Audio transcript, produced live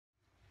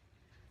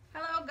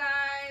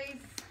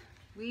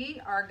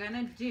we are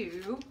gonna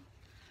do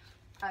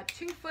a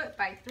 2 foot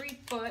by 3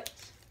 foot.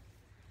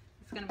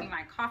 It's gonna be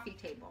my coffee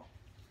table.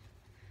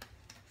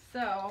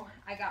 So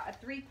I got a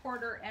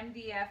 3/4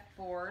 MDF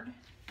board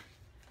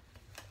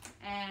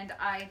and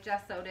I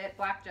gessoed it,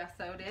 black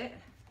gessoed it,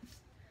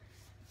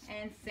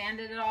 and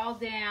sanded it all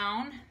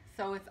down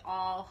so it's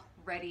all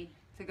ready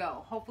to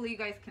go. Hopefully you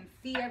guys can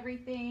see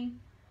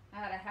everything. I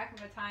had a heck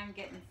of a time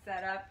getting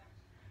set up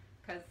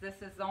because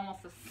this is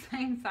almost the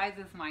same size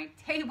as my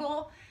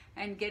table,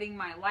 and getting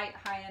my light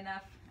high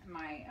enough,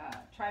 my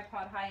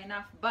tripod high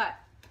enough. But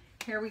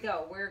here we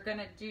go. We're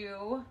gonna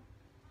do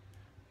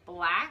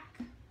black.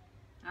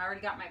 I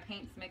already got my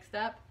paints mixed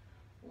up.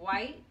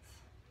 White.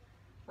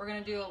 We're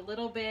gonna do a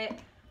little bit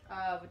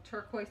of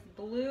turquoise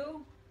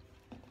blue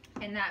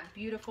and that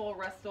beautiful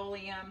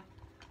Rustolem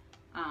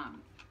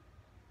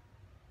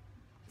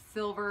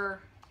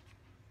silver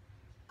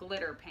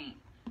glitter paint.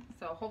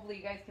 So hopefully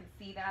you guys can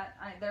see that.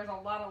 There's a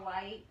lot of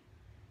light,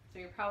 so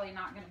you're probably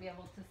not going to be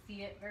able to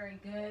see it very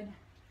good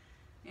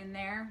in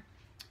there.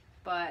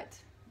 But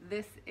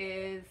this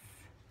is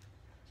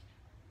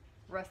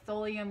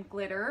Rustolem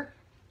glitter.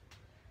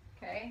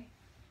 Okay.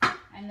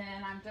 And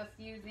then I'm just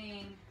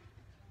using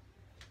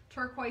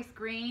turquoise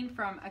green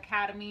from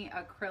Academy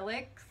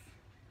Acrylics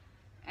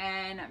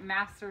and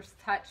Master's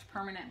Touch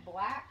permanent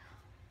black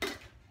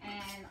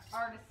and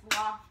Artist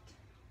Loft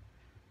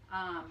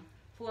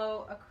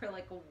Flow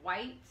acrylic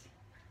white.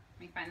 Let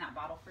me find that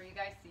bottle for you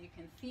guys so you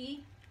can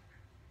see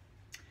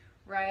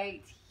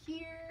right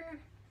here.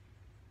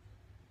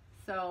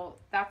 So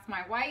that's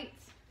my white.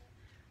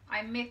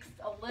 I mixed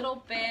a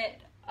little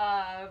bit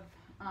of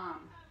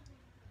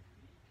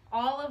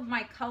all of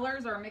my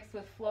colors are mixed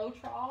with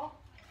Floetrol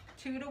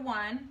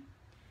 2:1,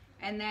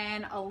 and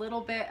then a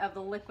little bit of the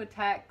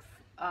Liquitex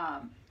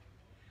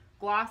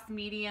gloss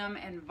medium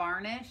and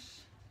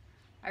varnish.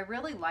 I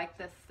really like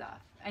this stuff,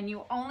 and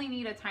you only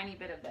need a tiny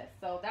bit of this.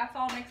 So that's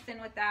all mixed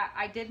in with that.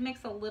 I did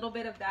mix a little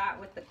bit of that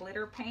with the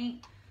glitter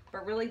paint,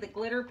 but really the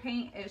glitter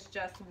paint is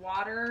just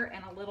water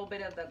and a little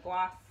bit of the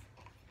gloss,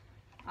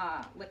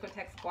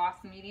 Liquitex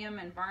gloss medium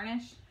and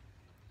varnish.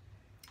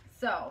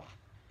 So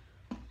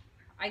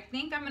I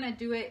think I'm gonna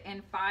do it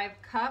in 5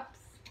 cups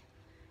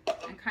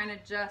and kind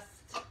of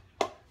just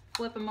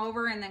flip them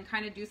over and then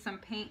kind of do some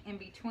paint in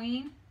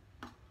between.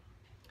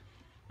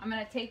 I'm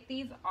gonna take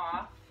these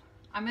off.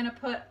 I'm gonna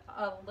put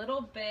a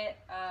little bit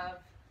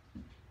of,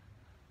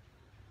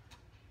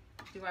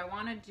 do I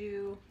wanna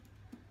do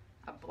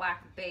a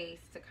black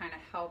base to kind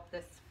of help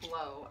this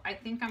flow? I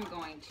think I'm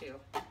going to.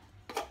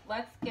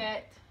 Let's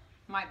get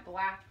my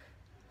black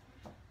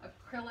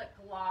acrylic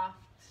loft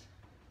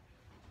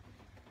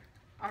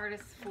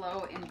Artist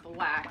Flow in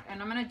black,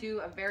 and I'm gonna do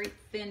a very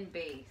thin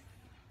base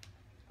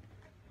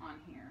on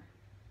here.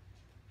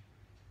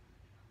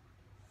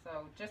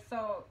 So just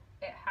so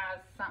it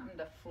has something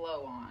to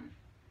flow on.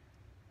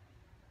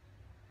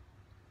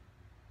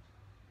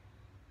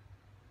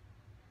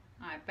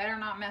 I better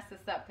not mess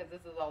this up because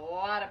this is a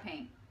lot of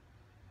paint.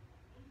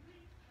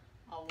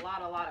 A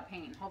lot of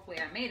paint.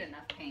 Hopefully I made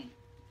enough paint.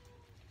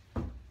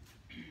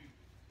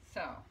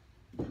 So,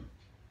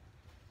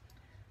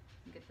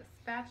 get the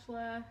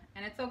spatula,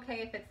 and it's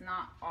okay if it's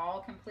not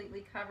all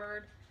completely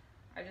covered.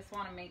 I just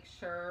want to make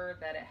sure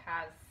that it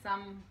has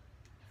some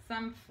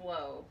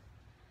flow.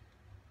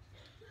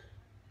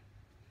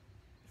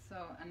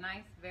 So a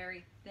nice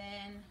very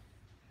thin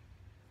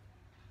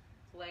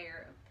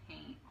layer of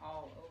paint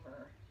all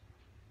over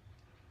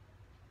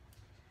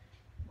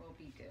will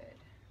be good.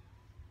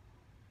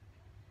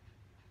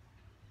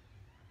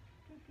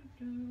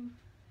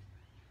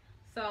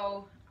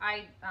 So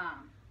I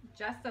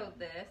gessoed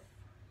this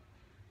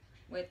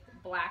with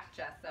black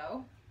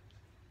gesso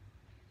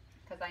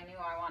because I knew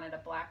I wanted a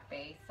black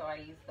base, so I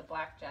used the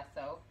black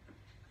gesso.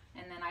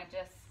 And then I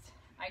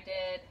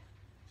did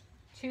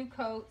 2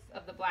 coats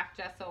of the black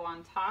gesso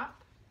on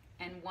top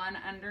and 1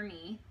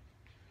 underneath.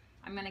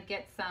 I'm gonna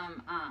get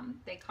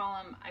some, they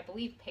call them, I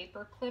believe,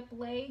 paper clip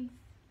legs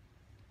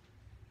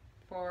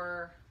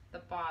for the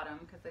bottom,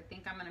 because I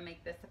think I'm gonna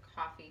make this a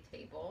coffee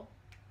table.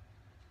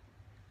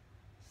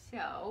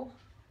 So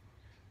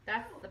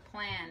that's the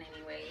plan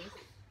anyways.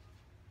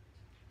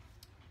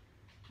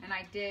 And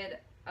I did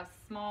a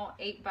small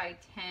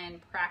 8x10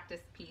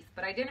 practice piece,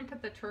 but I didn't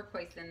put the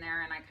turquoise in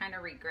there and I kind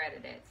of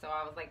regretted it. So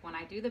I was like, when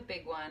I do the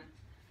big one,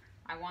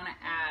 I want to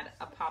add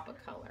a pop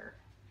of color.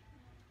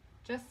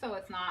 Just so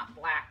it's not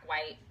black,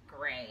 white,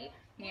 gray,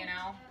 you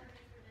know?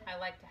 I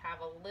like to have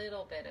a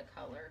little bit of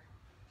color.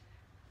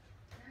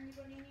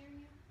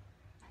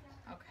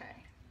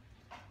 Okay,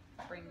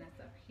 bring this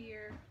up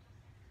here.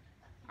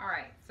 All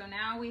right, so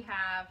now we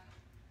have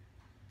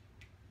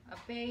a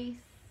base,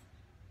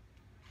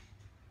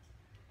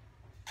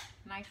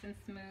 nice and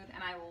smooth,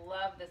 and I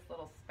love this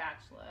little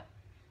spatula.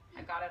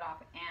 I got it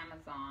off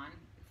Amazon.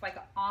 It's like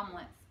an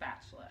omelet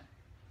spatula.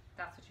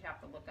 That's what you have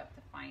to look up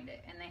to find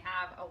it. And they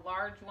have a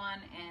large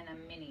one and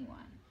a mini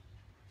one.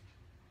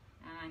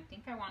 And I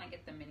think I want to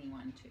get the mini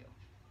one too.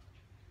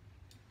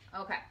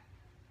 Okay.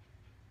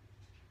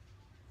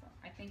 So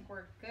I think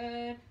we're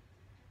good.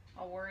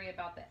 I'll worry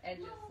about the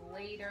edges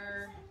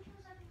later.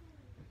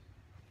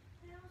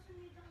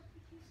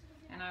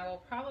 And I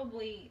will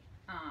probably,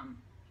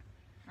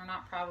 or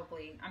not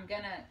probably, I'm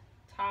gonna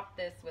top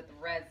this with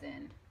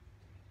resin.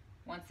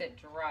 Once it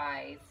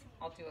dries,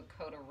 I'll do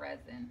a coat of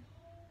resin.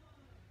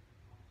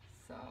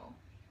 So,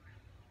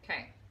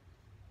 okay.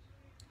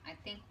 I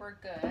think we're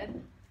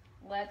good.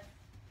 Let's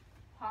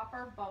pop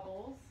our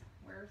bubbles.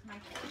 Where's my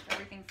torch?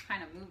 Everything's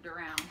kind of moved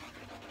around.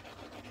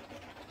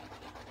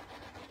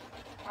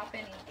 Pop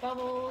any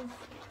bubbles.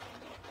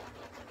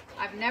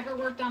 I've never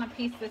worked on a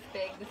piece this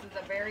big. This is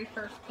the very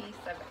first piece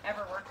I've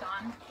ever worked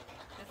on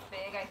this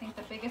big. I think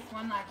the biggest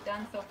one I've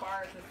done so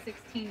far is a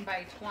 16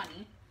 by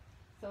 20.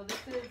 So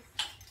this is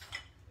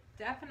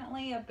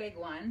definitely a big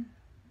one.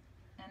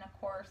 And of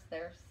course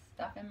there's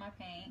stuff in my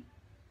paint.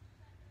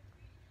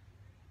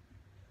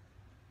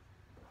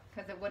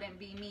 Because it wouldn't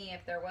be me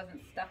if there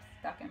wasn't stuff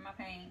stuck in my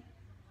paint.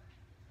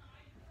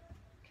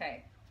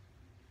 Okay,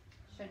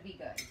 should be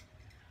good.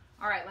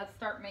 All right, let's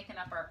start making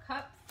up our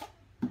cups.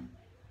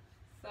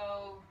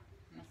 So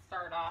I'm gonna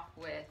start off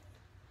with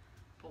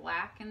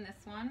black in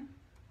this one.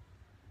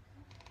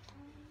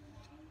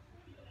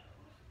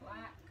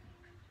 Black,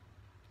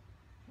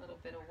 a little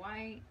bit of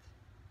white.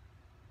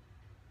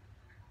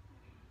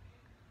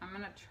 I'm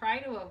gonna try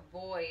to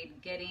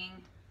avoid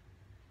getting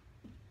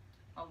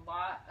a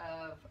lot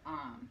of,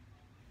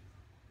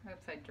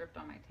 oops, I dripped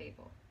on my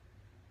table.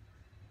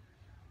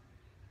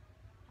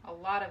 A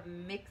lot of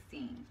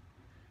mixing.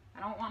 I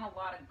don't want a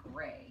lot of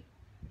gray.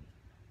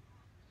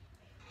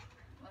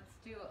 Let's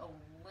do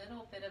a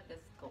little bit of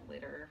this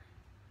glitter.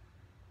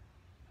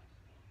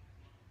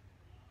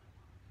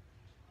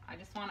 I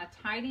just want a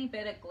tiny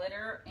bit of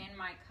glitter in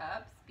my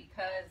cups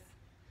because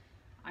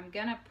I'm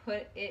gonna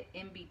put it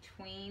in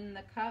between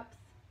the cups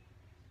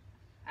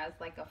as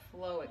like a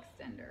flow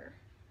extender.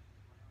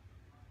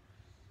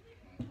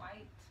 Okay,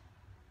 white,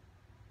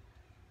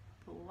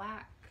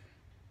 black.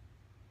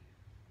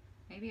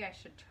 Maybe I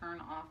should turn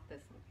off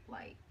this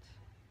light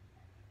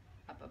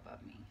up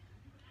above me.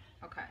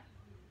 Okay.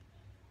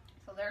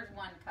 So there's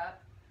one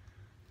cup.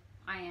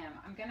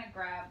 I'm gonna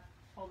grab,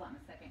 hold on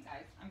a second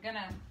guys. I'm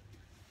gonna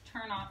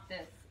turn off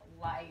this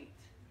light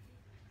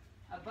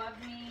above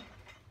me.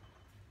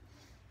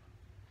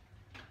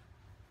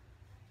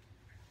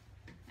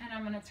 And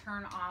I'm gonna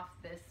turn off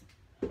this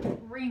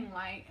ring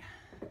light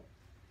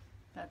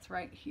that's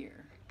right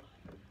here.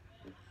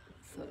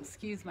 So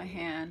excuse my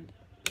hand.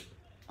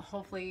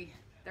 Hopefully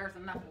there's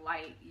enough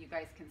light you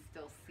guys can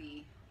still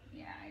see.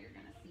 Yeah, you're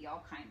gonna see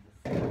all kinds of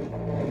stuff.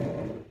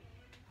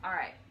 All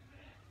right.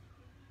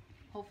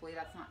 Hopefully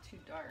that's not too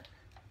dark.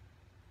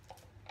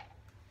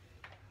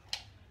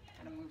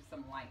 Gotta move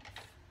some lights.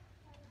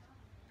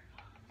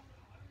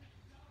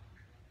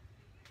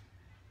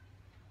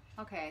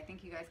 Okay, I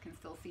think you guys can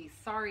still see.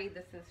 Sorry,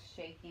 this is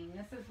shaking.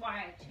 This is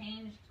why I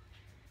changed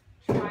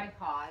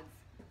tripods,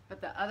 but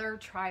the other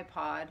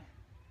tripod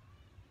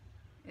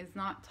is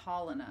not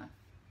tall enough.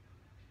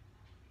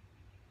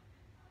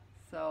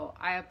 So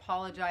I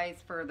apologize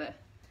for the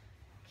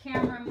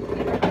camera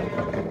moving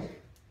around.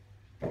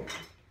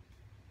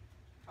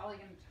 Probably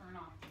gonna turn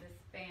off this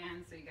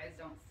fan so you guys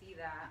don't see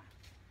that.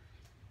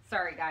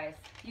 Sorry guys,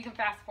 you can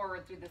fast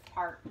forward through this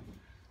part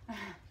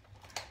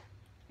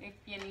if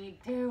you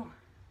need to.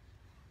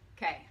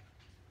 Okay,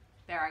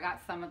 there, I got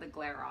some of the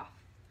glare off.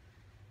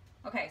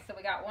 Okay, so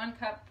we got one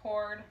cup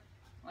poured.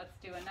 Let's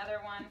do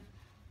another one.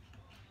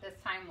 This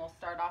time we'll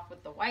start off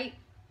with the white.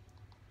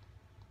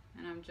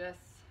 And I'm just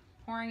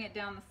pouring it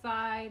down the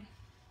side.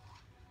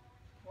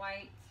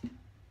 White,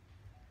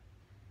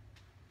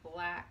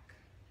 black.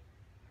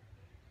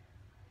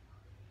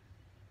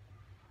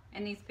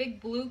 And these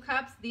big blue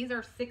cups, these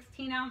are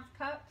 16-ounce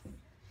cups.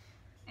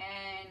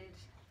 And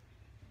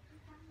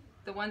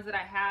the ones that I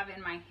have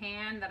in my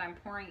hand that I'm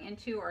pouring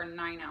into are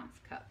 9-ounce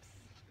cups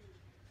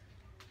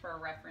for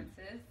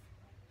references.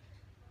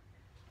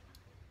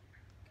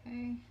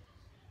 Okay.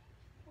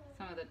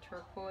 Some of the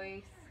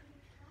turquoise,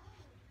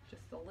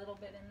 just a little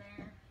bit in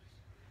there.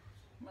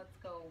 Let's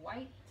go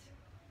white.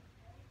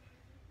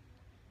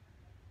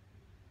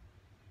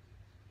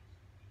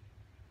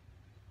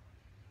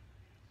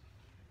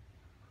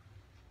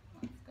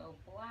 Let's go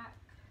black.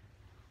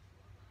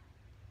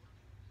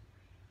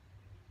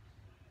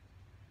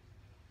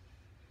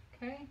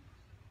 Okay,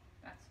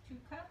 that's 2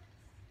 cups.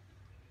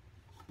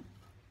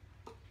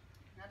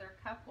 Another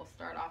cup, we'll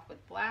start off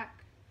with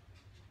black.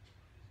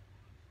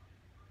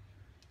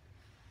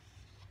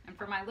 And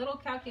for my little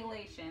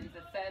calculations,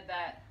 it said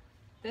that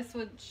this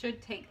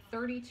should take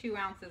 32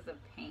 ounces of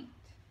paint.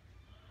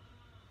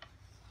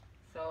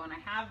 So, and I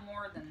have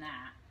more than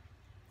that.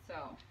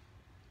 So,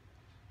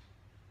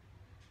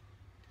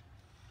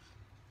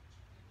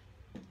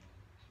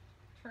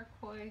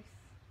 turquoise,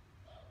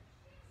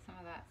 some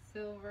of that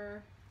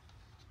silver,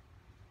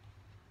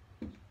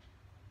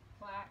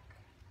 black,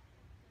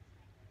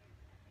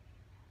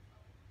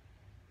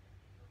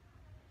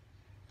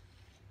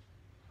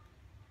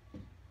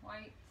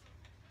 white,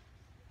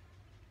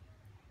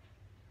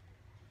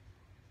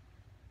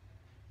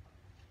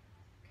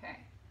 okay.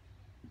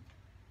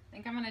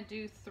 think I'm gonna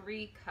do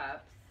 3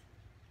 cups.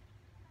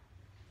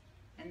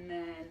 And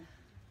then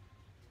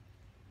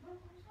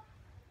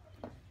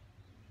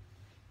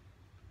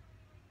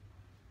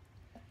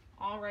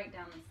all right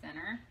down the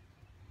center.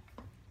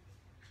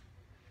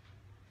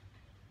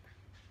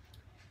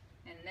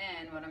 And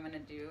then what I'm gonna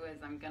do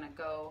is I'm gonna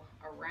go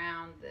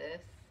around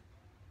this.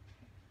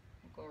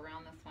 Go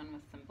around this one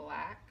with some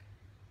black.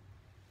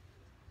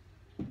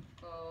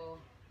 Go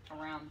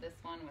around this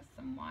one with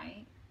some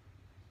white.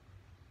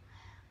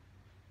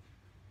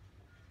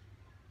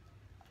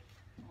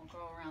 We'll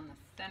go around the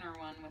center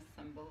one with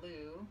some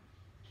blue.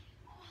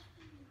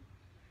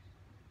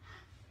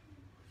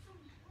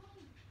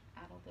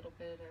 Add a little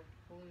bit of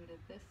blue to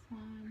this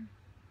one.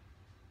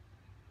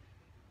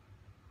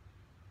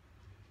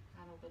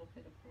 Add a little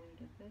bit of blue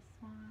to this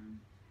one.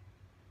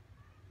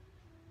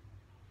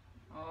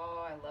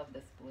 Oh, I love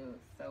this blue.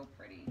 It's so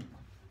pretty.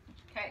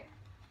 Okay,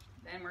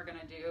 then we're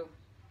gonna do,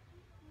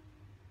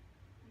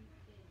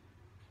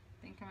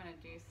 I think I'm gonna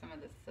do some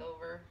of the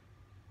silver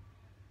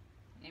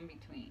in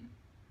between.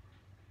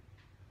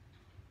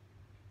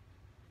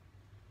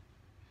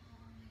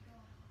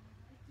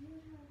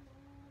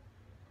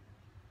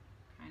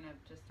 Kind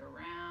of just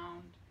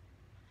around.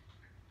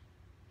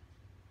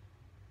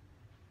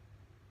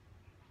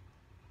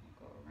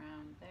 We'll go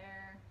around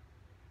there,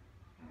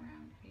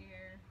 around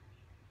here.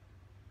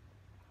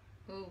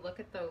 Ooh, look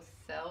at those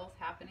cells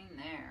happening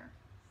there.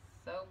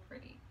 So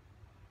pretty.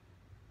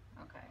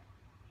 Okay.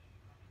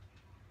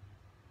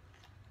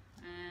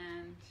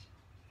 And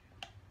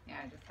yeah,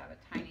 I just have a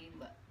tiny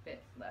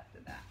bit left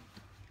of that.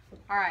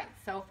 All right,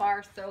 so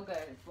far so good.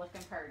 It's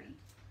looking pretty.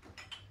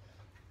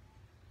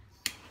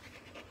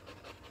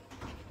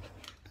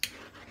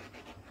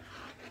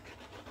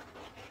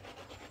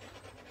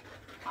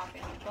 Pop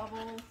any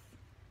bubbles.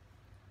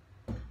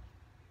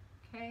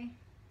 Okay.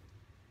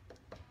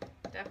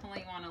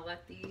 Definitely want to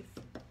let these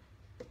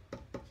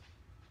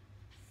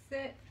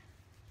sit.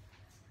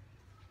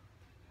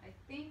 I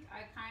think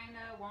I kind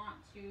of want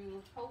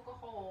to poke a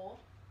hole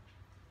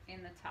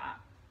in the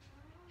top.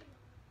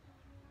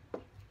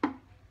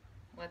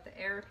 Let the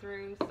air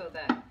through so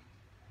that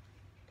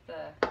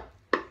the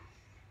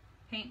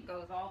paint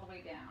goes all the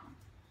way down.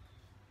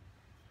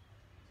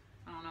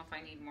 I don't know if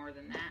I need more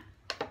than that.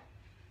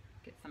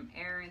 Get some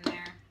air in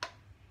there.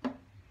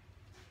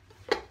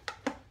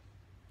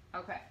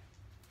 Okay.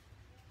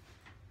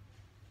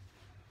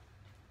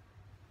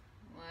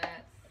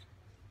 Let's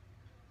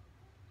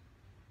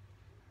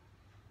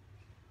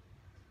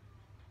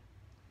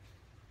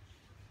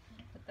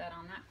put that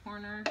on that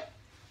corner.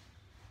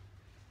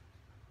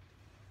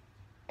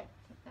 Put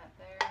that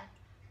there.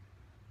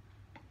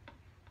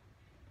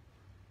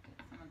 Get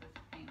some of this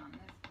paint on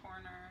this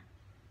corner.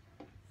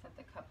 Set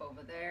the cup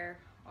over there.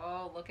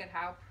 Oh, look at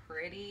how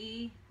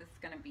pretty. This is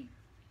going to be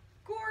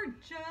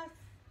gorgeous.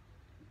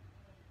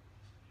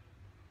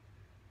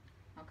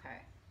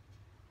 Okay.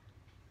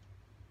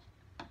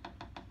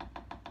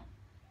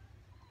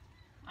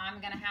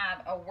 I'm going to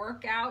have a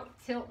workout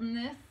tilting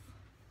this.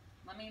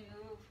 Let me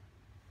move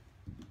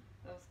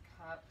those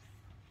cups.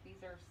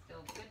 These are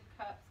still good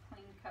cups,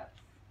 clean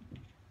cups.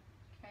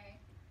 Okay.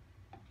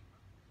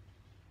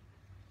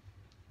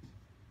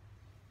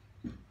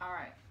 All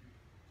right.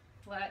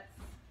 Let's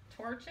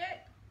torch it.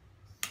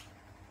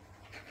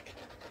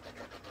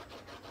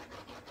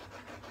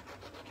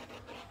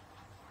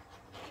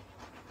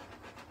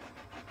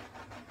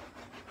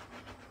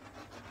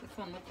 This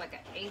one looks like an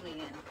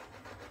alien.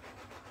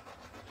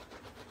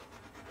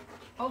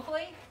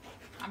 Hopefully,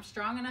 I'm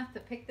strong enough to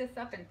pick this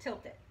up and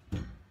tilt it.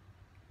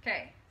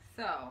 Okay,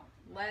 so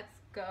let's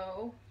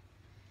go.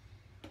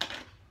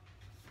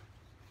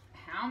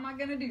 How am I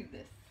gonna do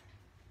this?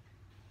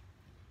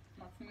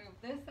 Let's move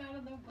this out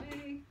of the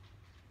way.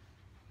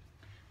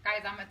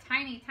 Guys, I'm a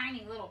tiny,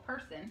 tiny little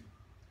person.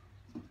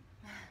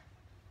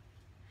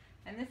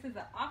 And this is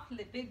an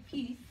awfully big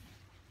piece.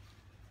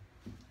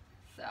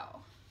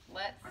 So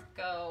let's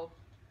go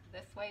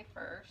this way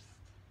first.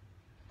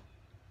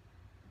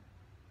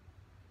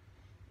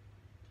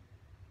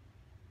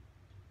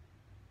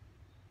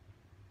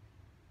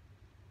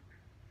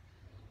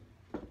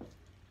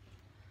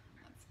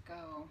 Let's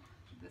go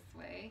this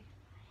way.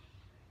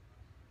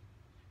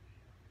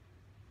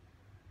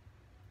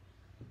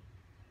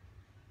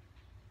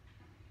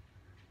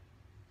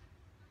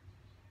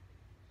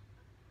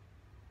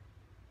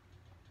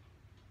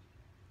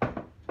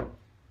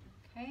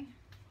 Okay.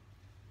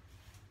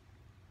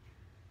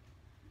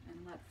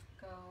 And let's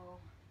go,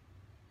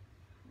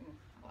 ooh,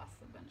 I lost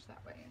a bunch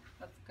that way.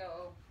 Let's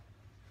go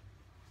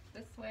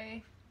this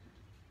way.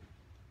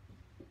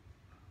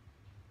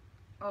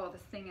 Oh,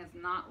 this thing is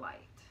not light.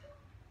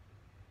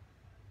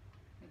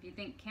 If you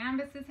think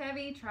canvas is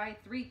heavy, try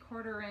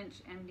 3/4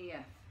 inch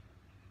MDF.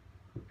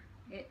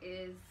 It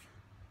is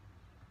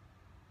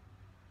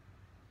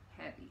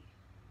heavy.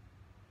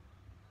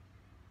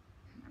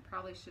 I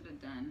probably should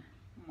have done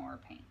more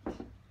paint.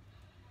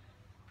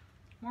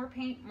 More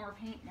paint, more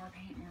paint, more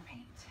paint, more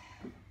paint.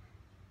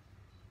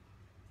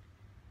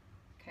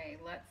 Okay,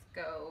 let's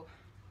go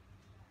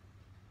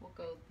we'll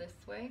go this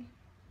way.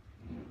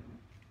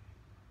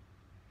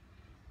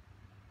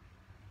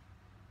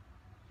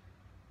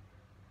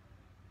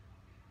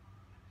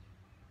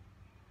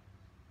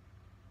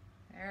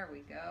 There we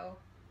go.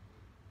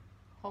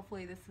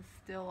 Hopefully this is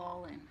still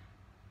all in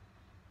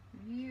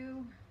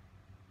view.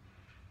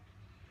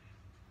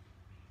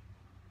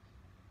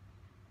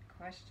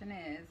 Question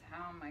is,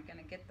 how am I going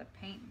to get the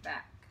paint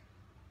back?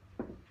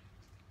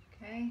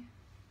 Okay.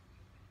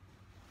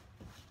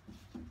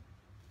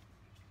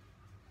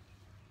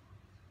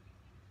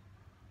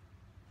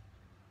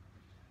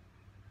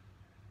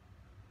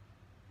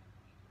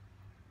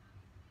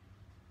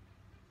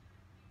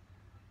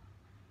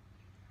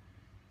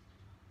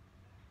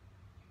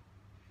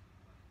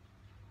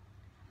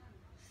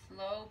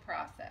 Slow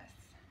process.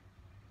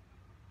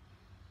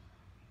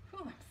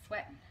 Whew, I'm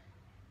sweating.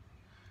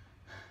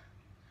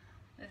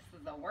 This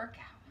is a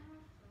workout.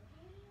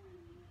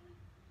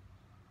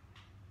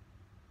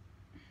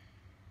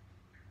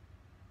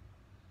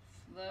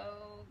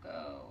 Slow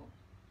go.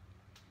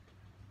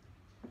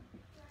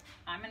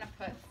 I'm gonna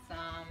put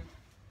some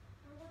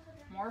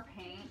more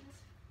paint.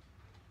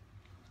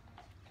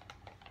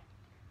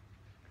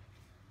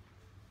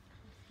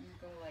 I'm gonna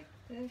go like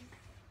this.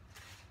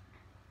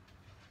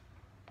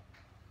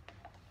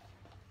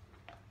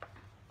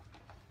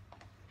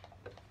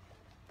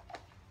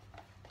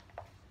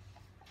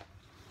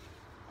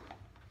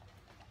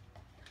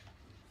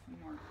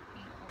 More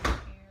paint over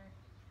here.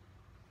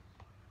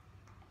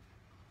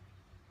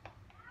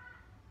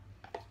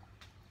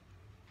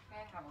 I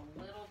have a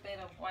little bit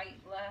of white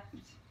left.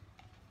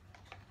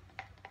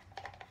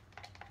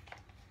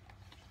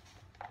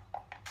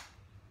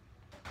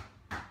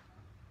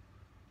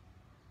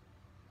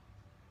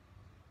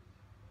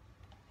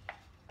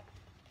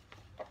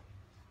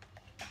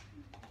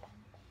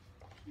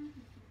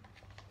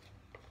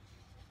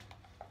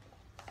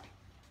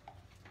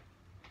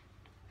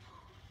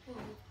 Oh,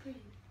 pretty.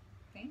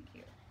 Thank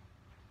you.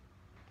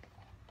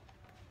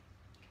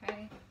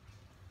 Okay.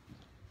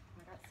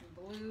 I got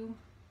some blue.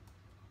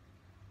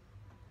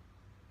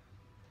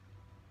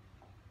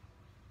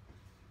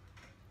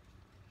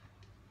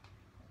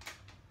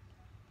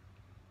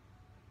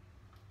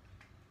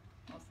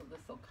 Most of this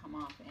will come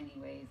off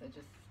anyways. I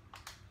just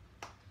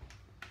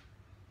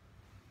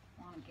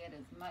want to get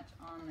as much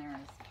on there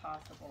as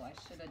possible. I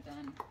should have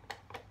done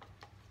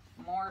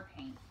more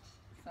paint.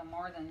 So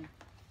more than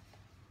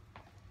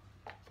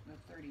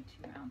the 32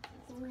 ounces.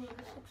 Oh,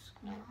 this looks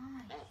nice.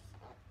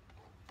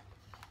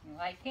 You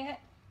like it?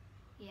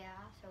 Yeah,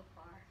 so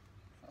far.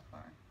 So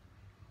far.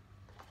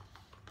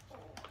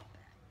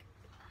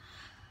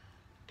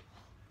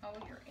 Oh,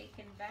 you're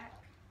aching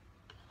back.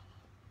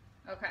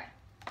 Okay.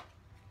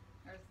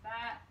 There's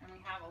that, and we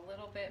have a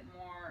little bit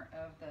more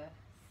of the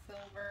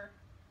silver,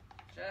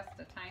 just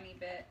a tiny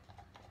bit.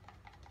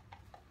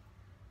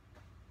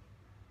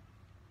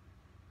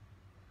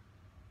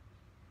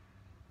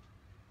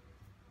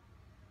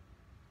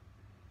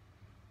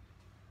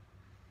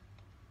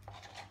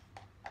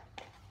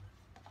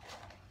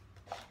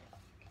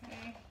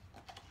 Okay.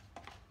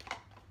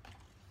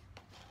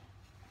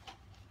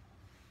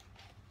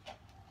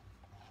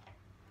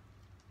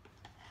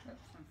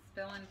 Oops, I'm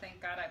spilling.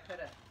 Thank God I put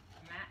a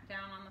mat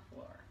down on the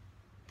floor.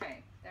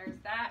 Okay, there's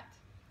that.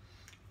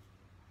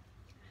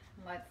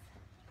 Let's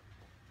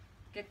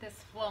get this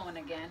flowing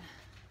again.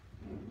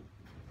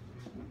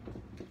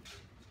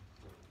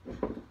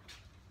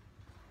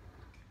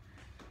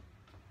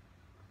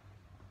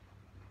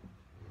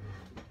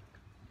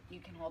 You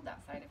can hold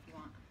that side if you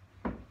want.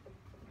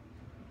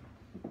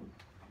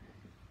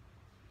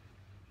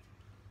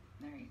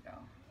 There you go.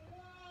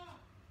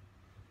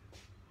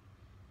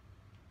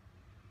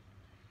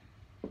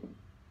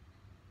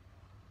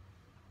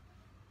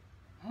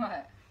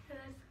 What?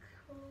 That's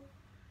cool.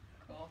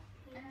 Cool.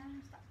 Yeah.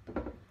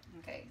 Stop.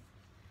 Okay.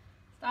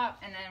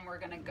 Stop, and then we're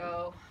gonna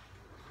go.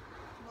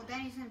 Well,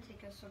 Danny's gonna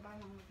take us, so bye,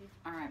 Mom. Love you.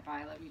 All right,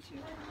 bye. Love you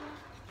too.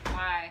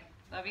 Bye.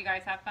 Love you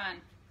guys. Have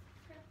fun.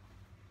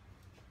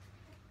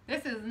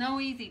 This is no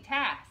easy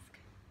task.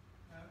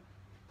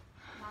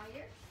 Now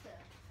you're sick.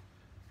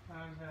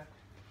 Okay.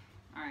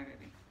 All right,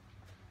 baby.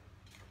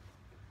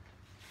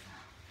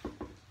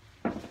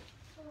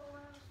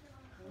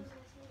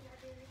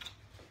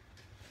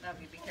 Love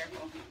you. Be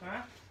careful.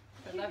 Huh?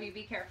 I love you.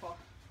 Be careful.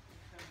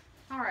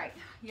 All right.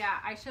 Yeah,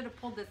 I should have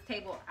pulled this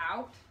table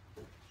out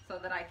so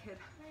that I could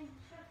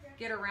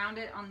get around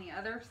it on the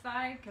other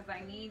side because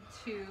I need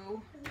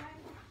to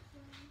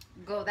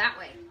go that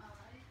way.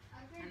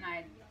 And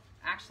I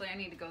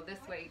need to go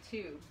this way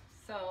too.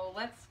 So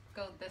let's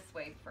go this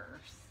way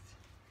first.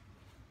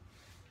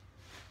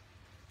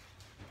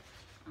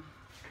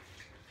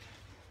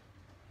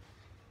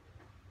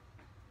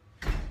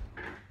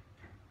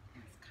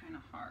 It's kind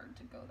of hard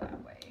to go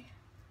that way.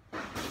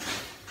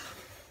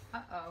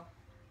 Uh-oh.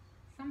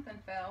 Something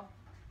fell.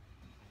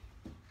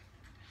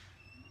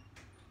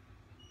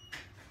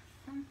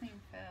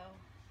 Something fell.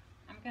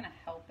 I'm going to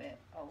help it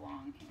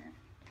along here.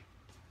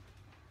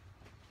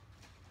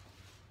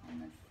 On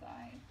this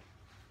side.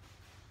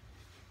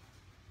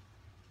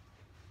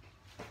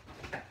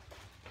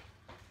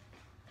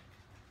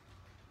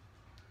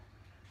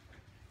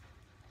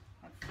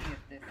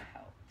 this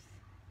helps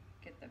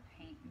get the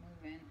paint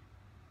moving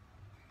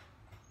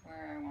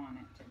where I want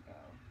it to go.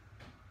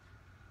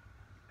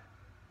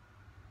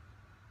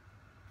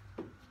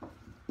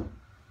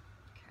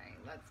 Okay,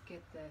 let's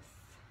get this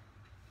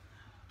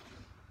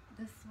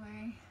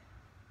way.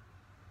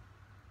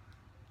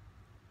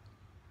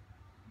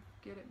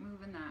 Get it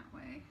moving that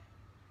way.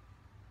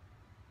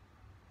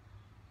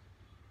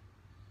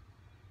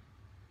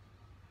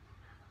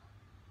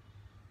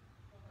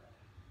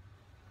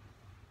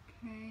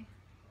 Okay.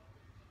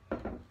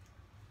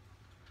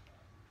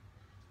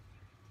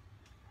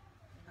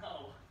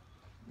 No.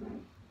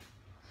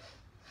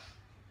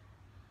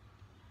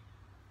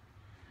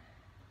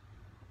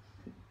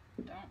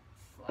 Don't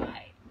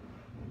slide.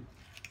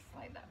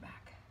 Slide that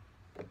back.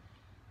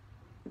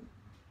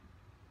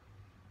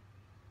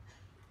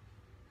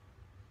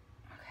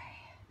 Okay.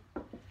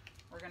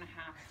 We're gonna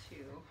have to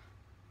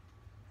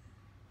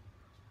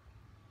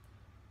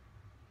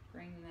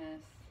bring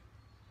this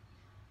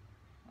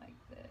like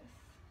this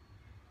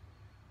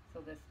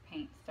so this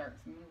paint starts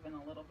moving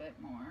a little bit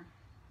more.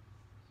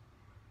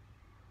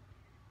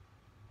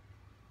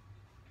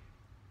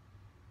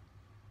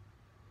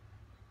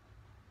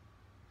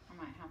 I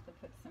might have to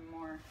put some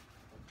more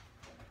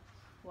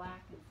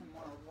black and some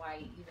more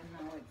white, even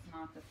though it's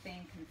not the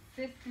same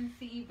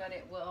consistency, but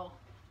it will.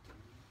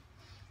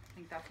 I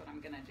think that's what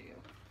I'm gonna do.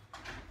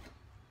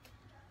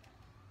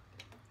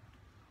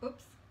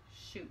 Oops,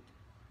 shoot.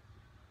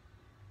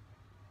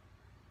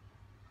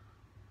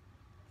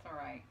 It's all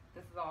right.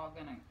 This is all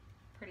gonna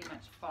pretty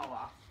much fall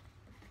off.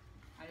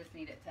 I just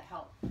need it to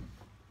help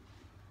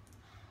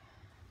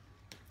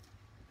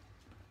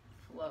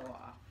flow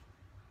off.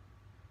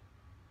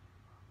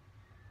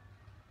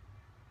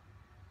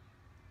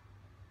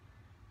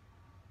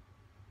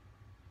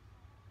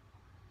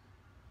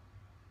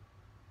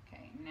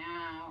 Okay,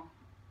 now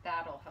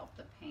that'll help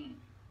the paint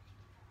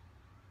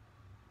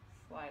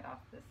slide off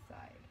this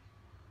side.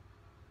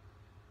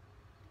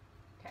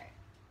 Okay.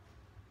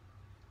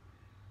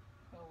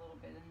 Put a little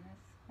bit in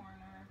this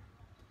corner,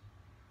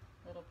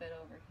 a little bit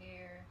over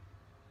here.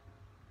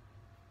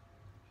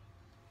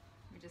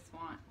 We just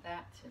want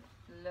that to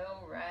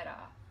flow right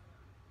off.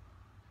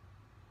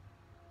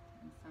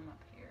 And some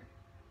up here.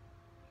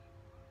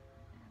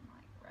 And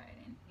like right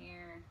in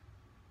here.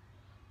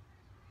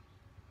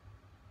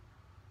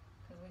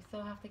 Because we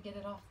still have to get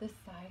it off this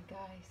side,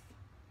 guys.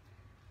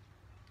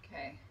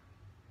 Okay.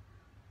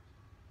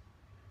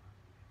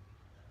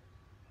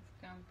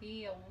 It's going to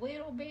be a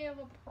little bit of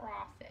a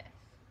process.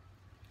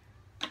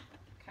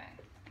 Okay.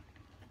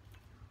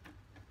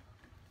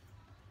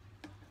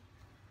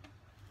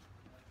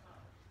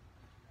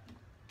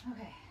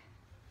 Okay.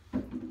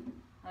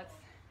 Let's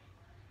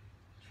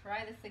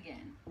try this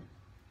again.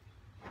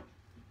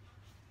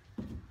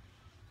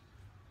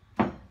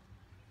 All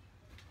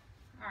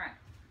right.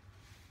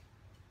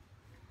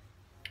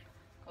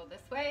 Go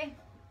this way.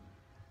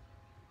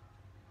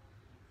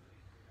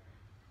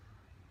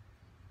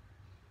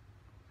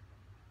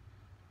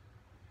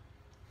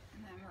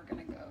 And then we're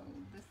going to go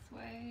this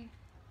way.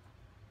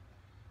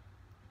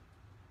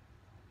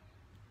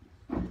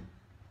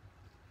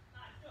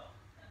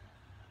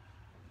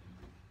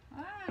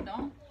 Ah,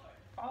 don't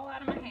fall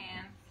out of my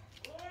hands.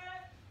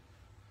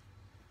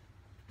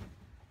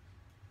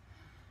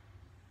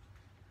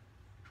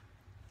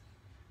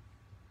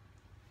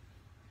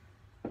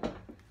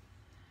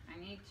 I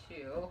need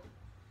to.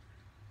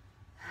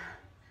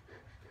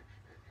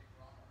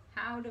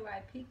 How do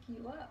I pick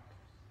you up?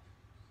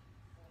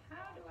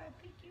 How do I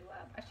pick you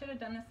up? I should have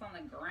done this on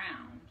the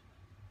ground.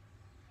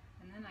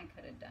 And then I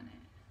could have done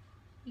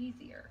it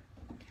easier.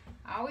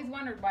 I always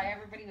wondered why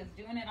everybody was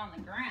doing it on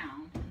the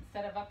ground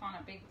instead of up on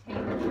a big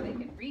table so they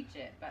could reach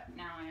it, but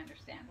now I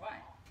understand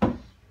why.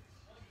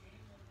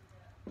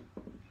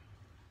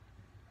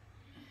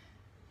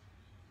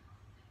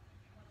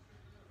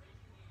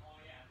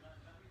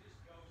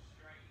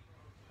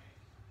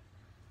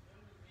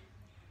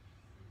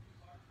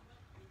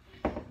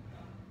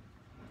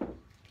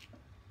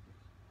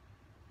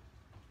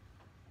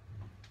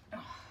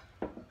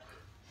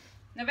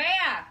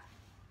 Nevaeh,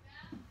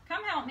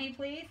 come help me,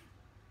 please.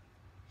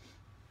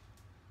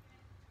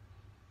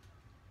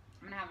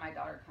 I'm gonna have my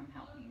daughter come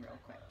help me real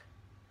quick.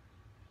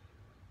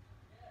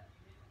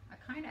 I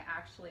kind of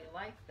actually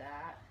like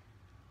that.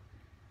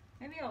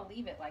 Maybe I'll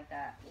leave it like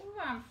that. Ooh,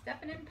 I'm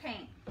stepping in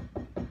paint.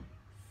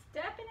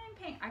 Stepping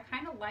in paint. I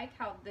kind of like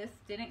how this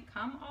didn't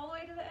come all the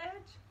way to the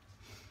edge.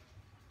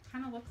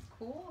 Kind of looks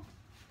cool.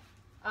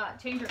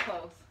 Change your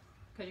clothes,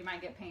 because you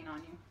might get paint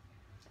on you.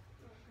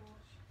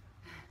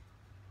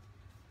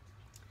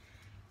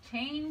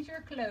 Change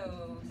your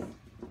clothes.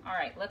 All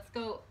right, let's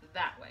go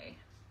that way.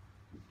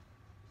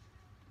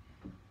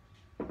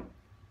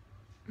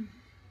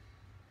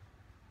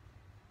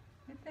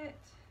 With it.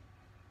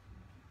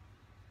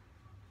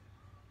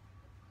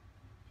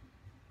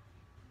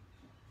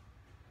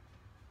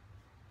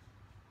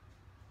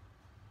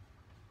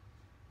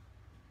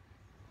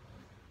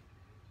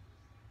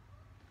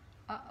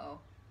 Uh-oh.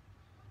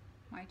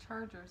 My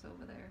charger's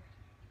over there.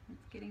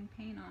 It's getting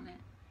paint on it.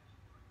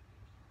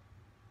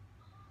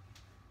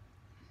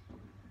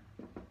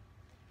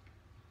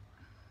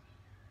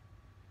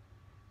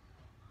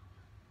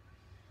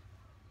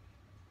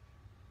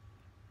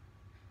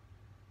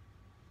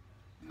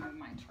 move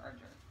my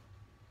charger.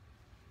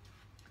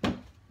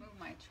 Move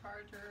my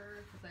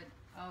charger because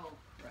oh,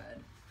 crud.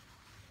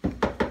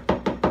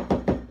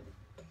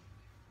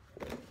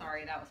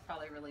 Sorry, that was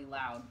probably really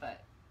loud,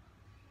 but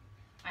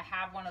I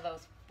have one of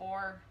those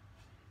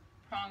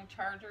 4-prong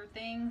charger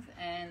things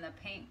and the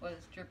paint was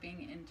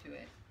dripping into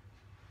it.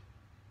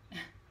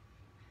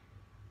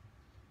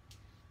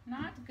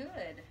 Not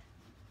good.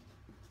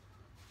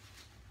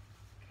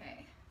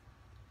 Okay,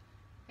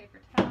 paper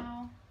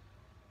towel.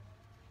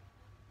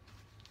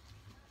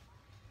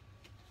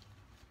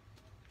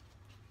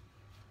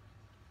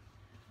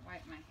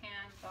 Wipe my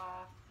hands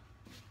off.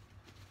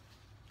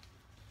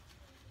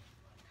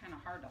 Kind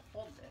of hard to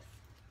hold this.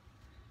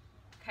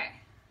 Okay,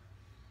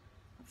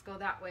 let's go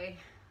that way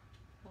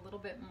a little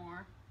bit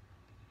more.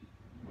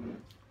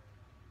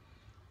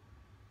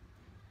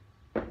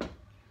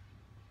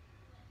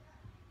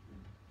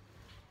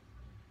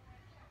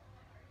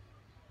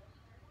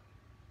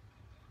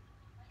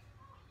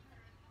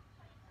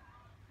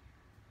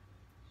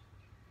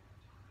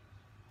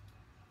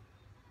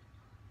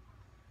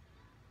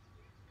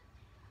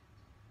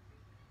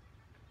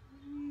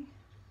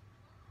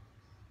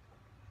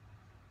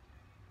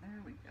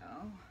 There we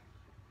go.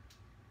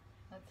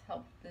 Let's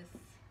help this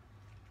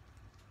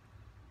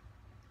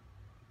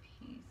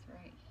piece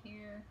right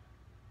here.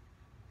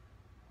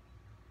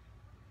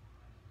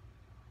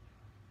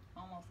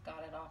 Almost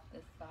got it off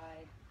this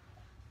side.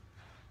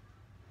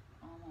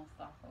 Almost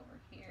off over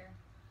here.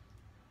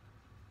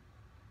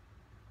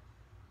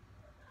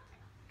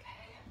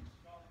 Okay.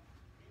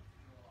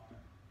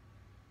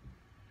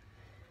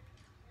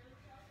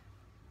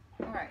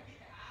 All right.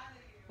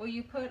 Will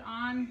you put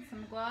on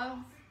some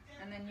gloves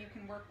and then you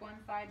can work one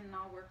side and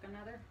I'll work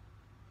another?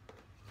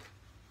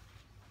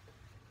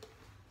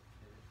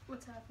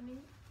 What's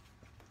happening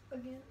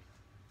again?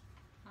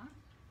 Huh?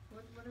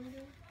 What are we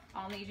doing?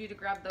 I'll need you to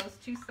grab those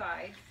 2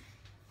 sides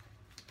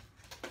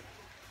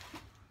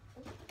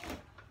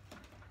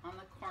on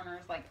the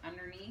corners, like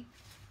underneath.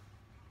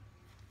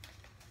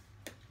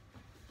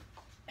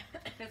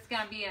 It's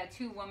gonna be a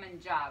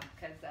 2-woman job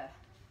because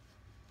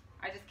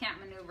I just can't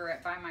maneuver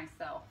it by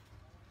myself.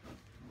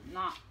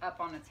 Not up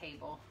on a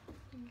table.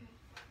 Okay.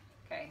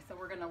 Okay, so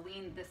we're gonna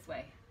lean this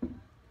way.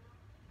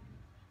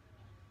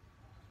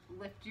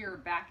 Lift your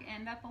back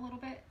end up a little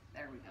bit.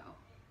 There we go.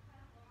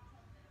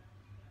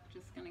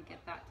 Just gonna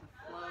get that to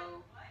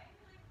flow.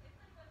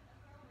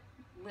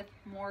 Lift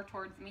more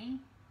towards me.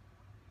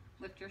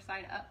 Lift your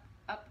side up,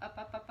 up, up,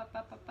 up, up, up,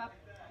 up, up, up,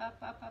 up,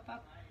 up, up,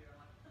 up.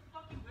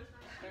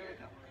 There we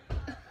go.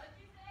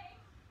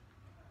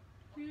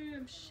 Yeah,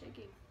 I'm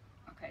shaking.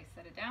 Okay,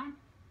 set it down.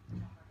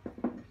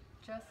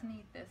 Just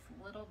need this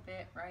little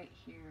bit right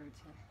here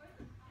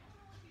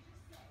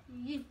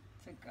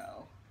to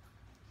go.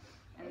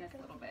 And this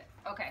little bit.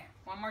 Okay,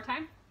 one more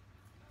time.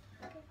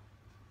 Okay.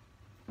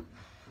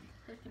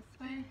 This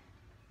way.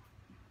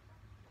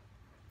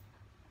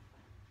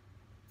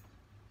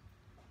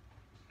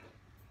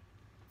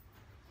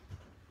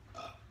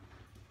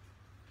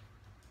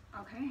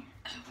 Okay.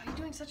 Why are you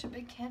doing such a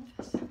big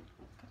canvas?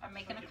 I'm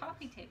making a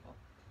coffee table.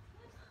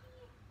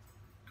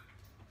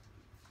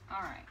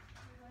 All right.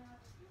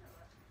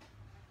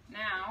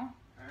 Now,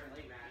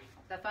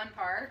 the fun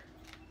part,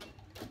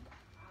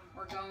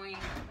 we're going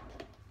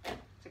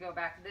to go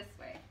back this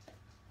way.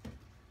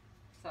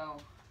 So,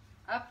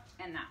 up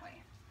and that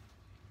way.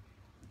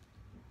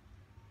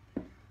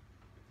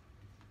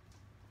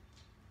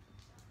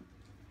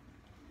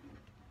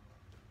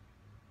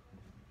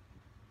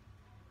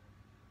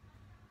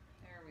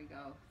 There we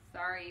go.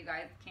 Sorry you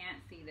guys can't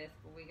see this,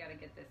 but we got to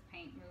get this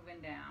paint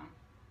moving down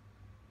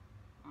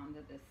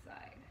onto this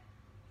side.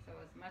 So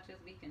as much as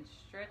we can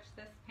stretch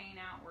this paint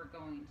out, we're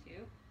going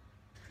to.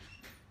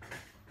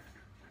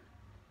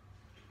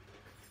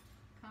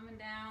 Coming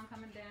down,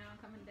 coming down,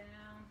 coming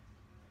down.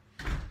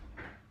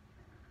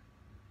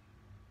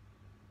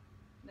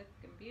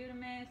 Looking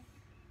beautiful. It's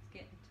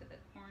getting to the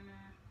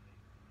corner.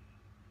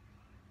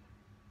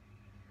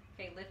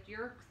 Okay, lift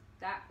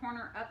that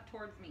corner up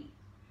towards me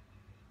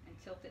and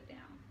tilt it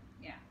down.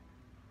 Yeah.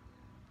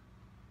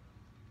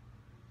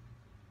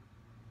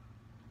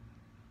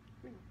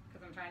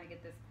 Because I'm trying to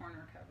get this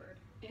corner covered.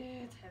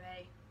 It's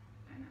heavy.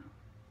 I know.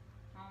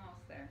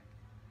 Almost there.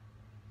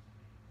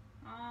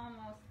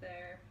 Almost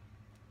there.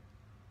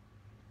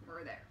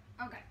 We're there.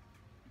 Okay.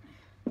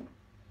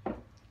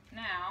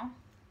 Now,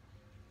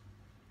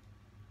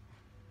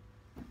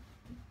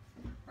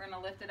 we're going to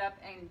lift it up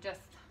and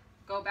just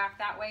go back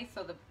that way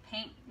so the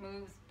paint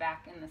moves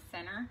back in the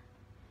center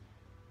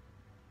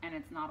and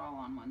it's not all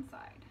on one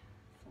side.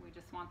 So we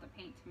just want the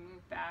paint to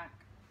move back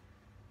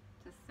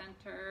to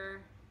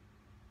center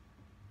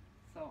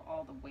so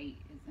all the weight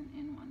isn't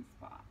in one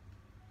spot.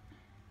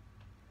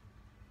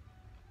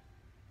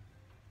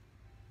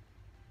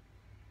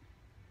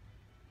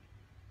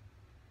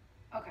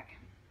 Okay,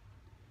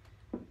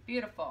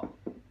 beautiful.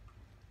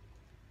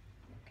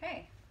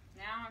 Okay,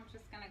 now I'm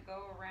just gonna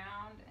go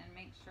around and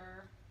make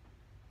sure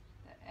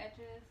the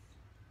edges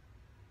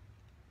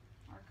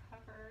are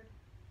covered.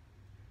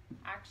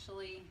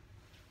 Actually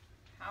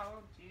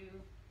how do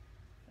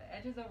the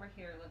edges over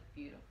here look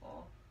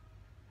beautiful,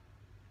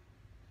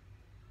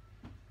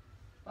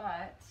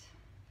 but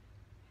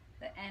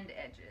the end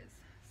edges.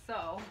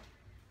 So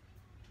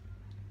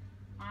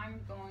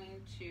I'm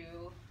going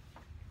to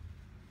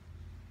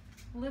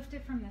lift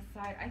it from this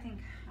side. I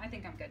think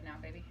I'm good now,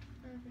 baby.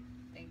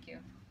 Thank you.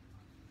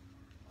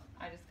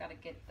 I just got to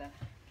get the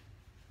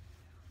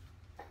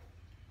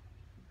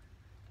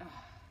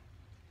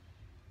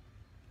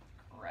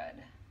crud.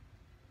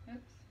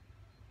 Oops.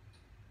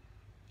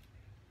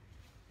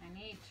 I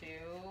need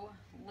to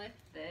lift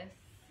this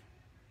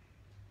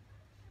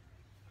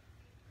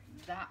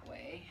that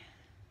way.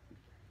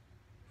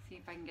 See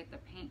if I can get the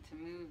paint to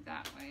move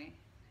that way.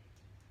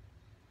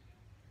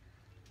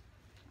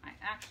 I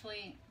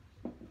actually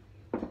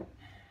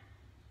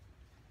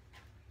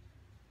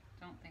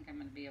don't think I'm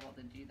going to be able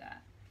to do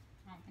that.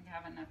 I don't think I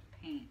have enough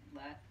paint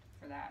left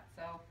for that.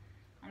 So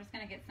I'm just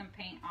going to get some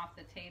paint off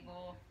the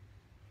table.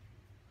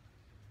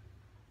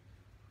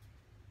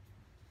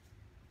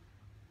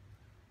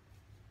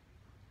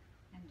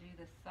 And do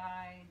the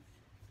sides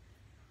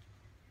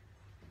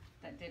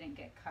that didn't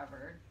get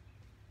covered.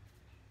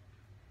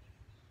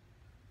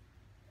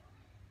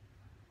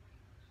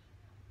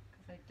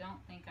 Because I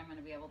don't think I'm going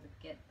to be able to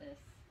get this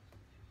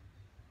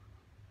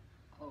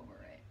over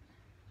it.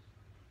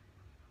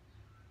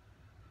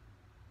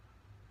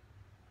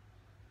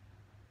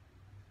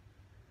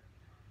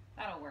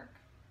 That'll work.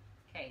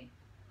 Okay.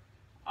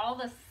 All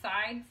the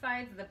sides,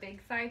 the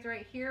big sides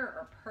right here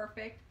are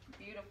perfect,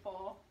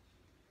 beautiful.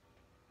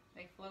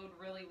 They flowed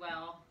really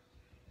well.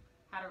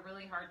 Had a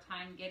really hard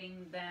time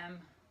getting them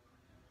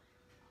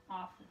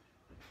off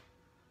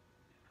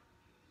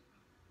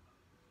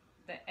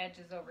the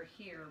edges over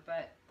here,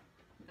 but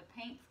the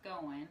paint's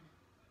going.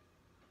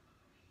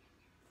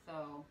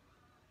 So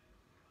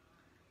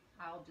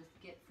I'll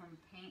just get some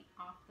paint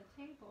off the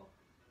table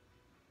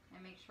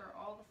and make sure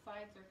all the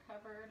sides are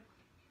covered.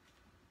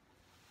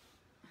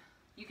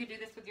 You could do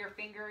this with your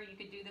finger, you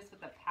could do this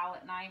with a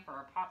palette knife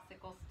or a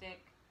popsicle stick.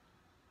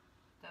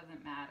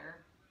 Doesn't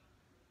matter.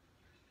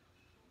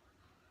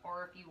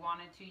 Or if you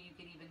wanted to, you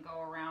could even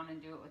go around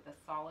and do it with a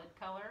solid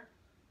color,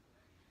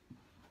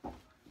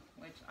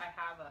 which I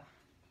have a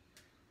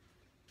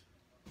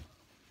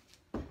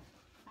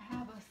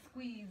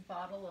squeeze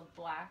bottle of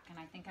black, and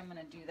I think I'm going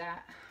to do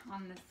that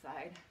on this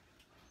side.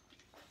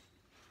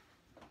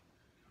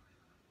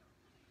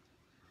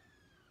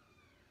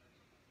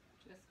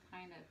 Just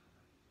kind of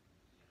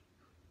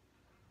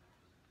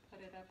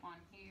put it up on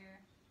here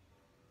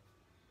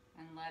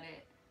and let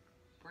it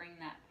bring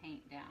that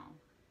paint down.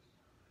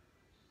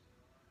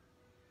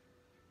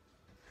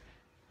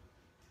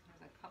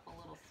 There's a couple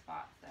little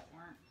spots that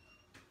weren't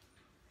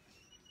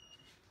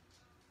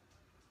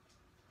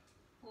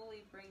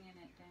fully bringing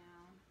it down.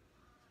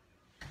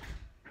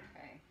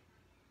 Okay.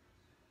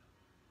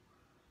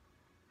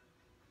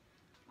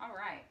 All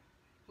right.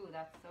 Ooh,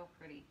 that's so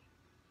pretty.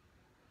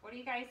 What do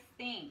you guys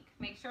think?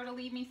 Make sure to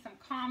leave me some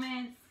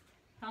comments.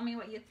 Tell me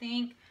what you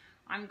think.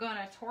 I'm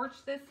gonna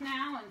torch this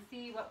now and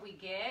see what we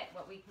get,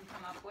 what we can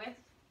come up with.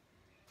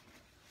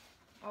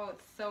 Oh,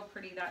 it's so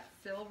pretty. That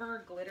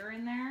silver glitter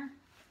in there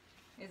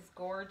is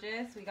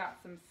gorgeous. We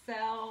got some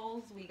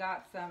cells, we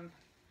got some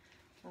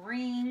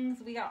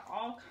rings, we got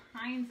all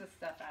kinds of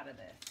stuff out of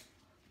this.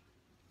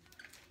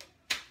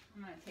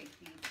 I'm gonna take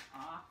these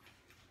off.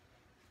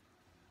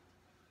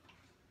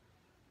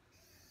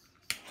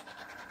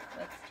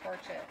 Let's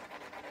torch it.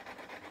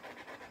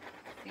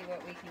 See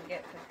what we can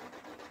get to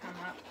come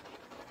up.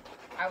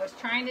 I was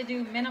trying to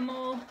do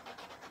minimal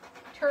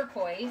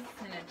turquoise,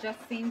 and it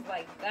just seems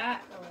like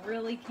that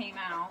really came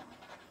out.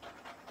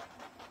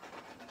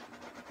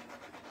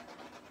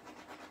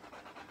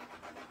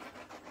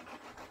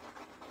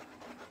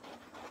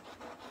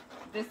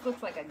 This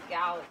looks like a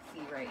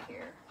galaxy right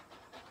here.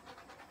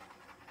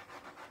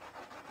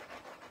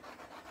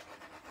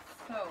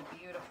 So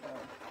beautiful.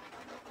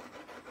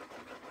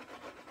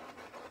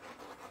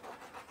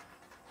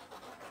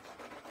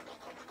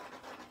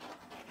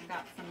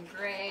 Got some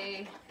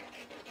gray.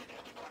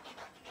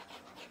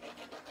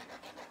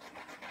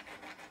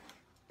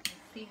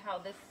 Let's see how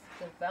this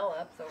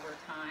develops over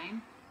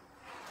time.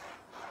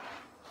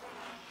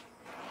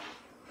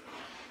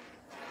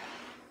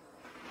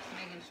 Just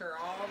making sure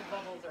all the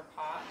bubbles are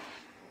popped.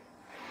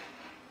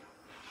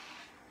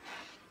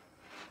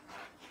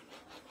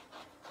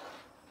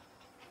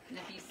 And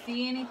if you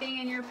see anything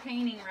in your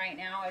painting right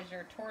now as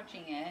you're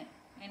torching it,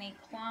 any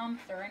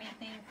clumps or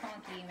anything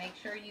funky, make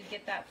sure you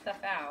get that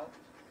stuff out.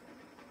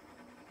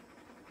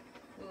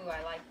 Ooh,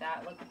 I like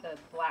that. Look at the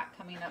black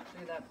coming up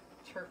through the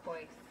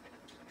turquoise,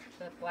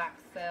 the black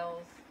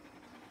cells.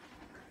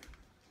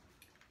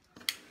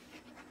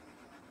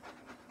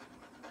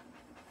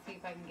 See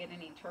if I can get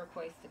any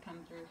turquoise to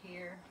come through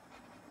here.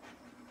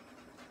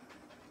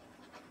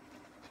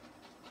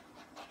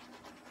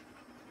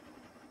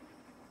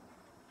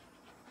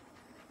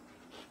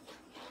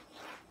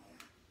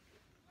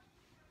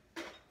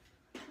 Oh,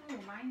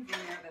 mine's in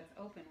there that's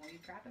open. Will you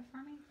grab it for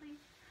me, please?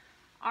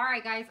 All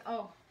right, guys.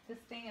 Oh, this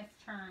thing is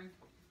turned.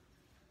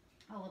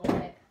 a little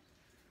bit.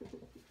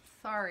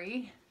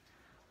 Sorry.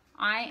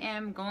 I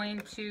am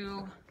going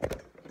to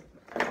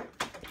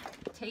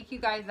take you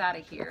guys out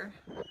of here.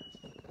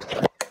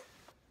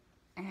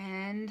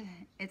 And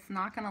it's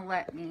not gonna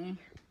let me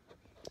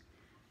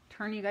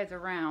turn you guys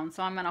around.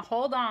 So I'm gonna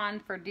hold on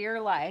for dear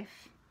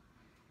life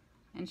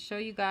and show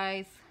you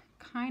guys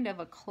kind of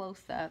a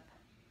close-up.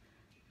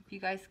 If you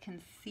guys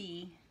can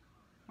see,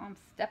 I'm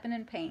stepping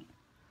in paint.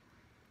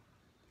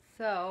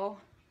 So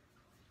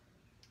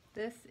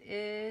this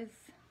is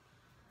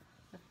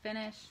the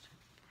finished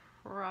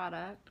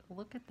product.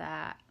 Look at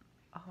that.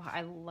 Oh,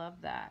 I love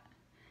that.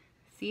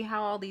 See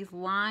how all these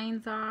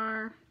lines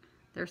are?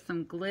 There's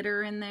some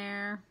glitter in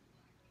there.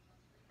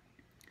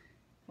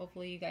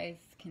 Hopefully you guys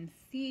can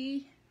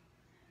see.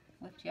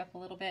 Lift you up a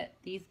little bit.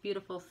 These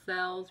beautiful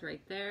cells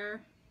right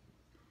there.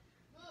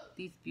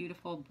 These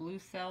beautiful blue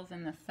cells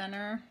in the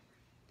center.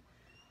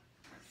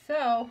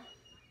 So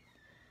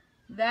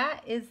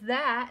that is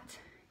that.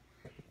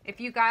 If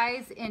you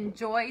guys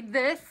enjoyed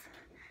this,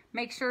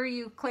 make sure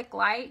you click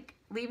like.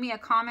 Leave me a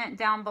comment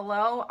down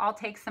below. I'll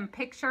take some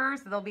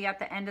pictures. They'll be at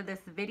the end of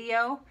this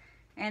video.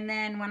 And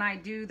then when I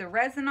do the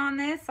resin on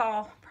this,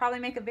 I'll probably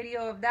make a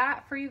video of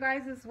that for you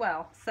guys as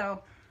well.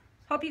 So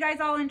hope you guys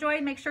all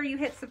enjoyed. Make sure you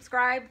hit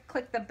subscribe.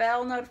 Click the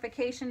bell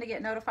notification to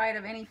get notified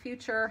of any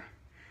future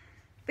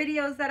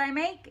videos that I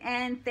make.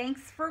 And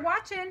thanks for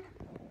watching.